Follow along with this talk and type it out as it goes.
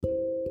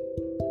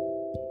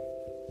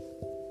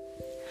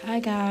Hi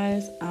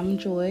guys, I'm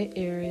Joy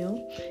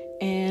Ariel,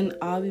 and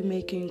I'll be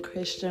making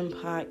Christian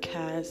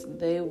podcasts.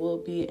 They will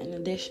be in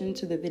addition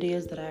to the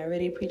videos that I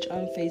already preach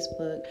on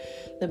Facebook.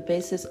 The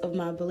basis of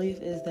my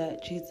belief is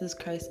that Jesus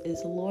Christ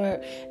is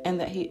Lord and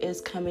that He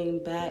is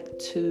coming back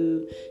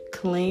to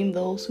claim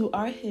those who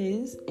are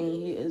His,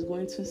 and He is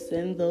going to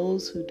send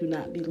those who do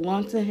not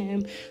belong to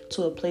Him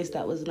to a place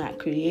that was not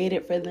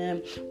created for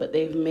them, but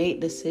they've made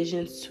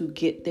decisions to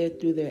get there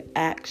through their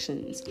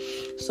actions.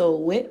 So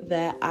with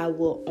that, I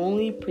will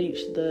only preach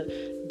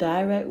the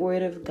direct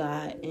word of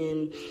God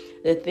and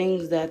the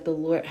things that the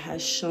Lord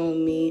has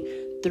shown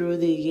me through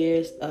the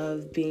years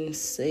of being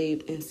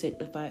saved and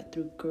sanctified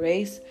through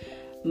grace.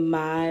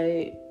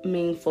 My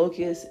main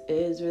focus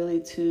is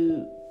really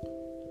to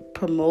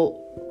promote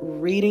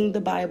reading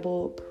the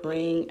Bible,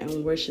 praying,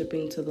 and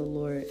worshiping to the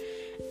Lord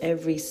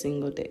every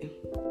single day.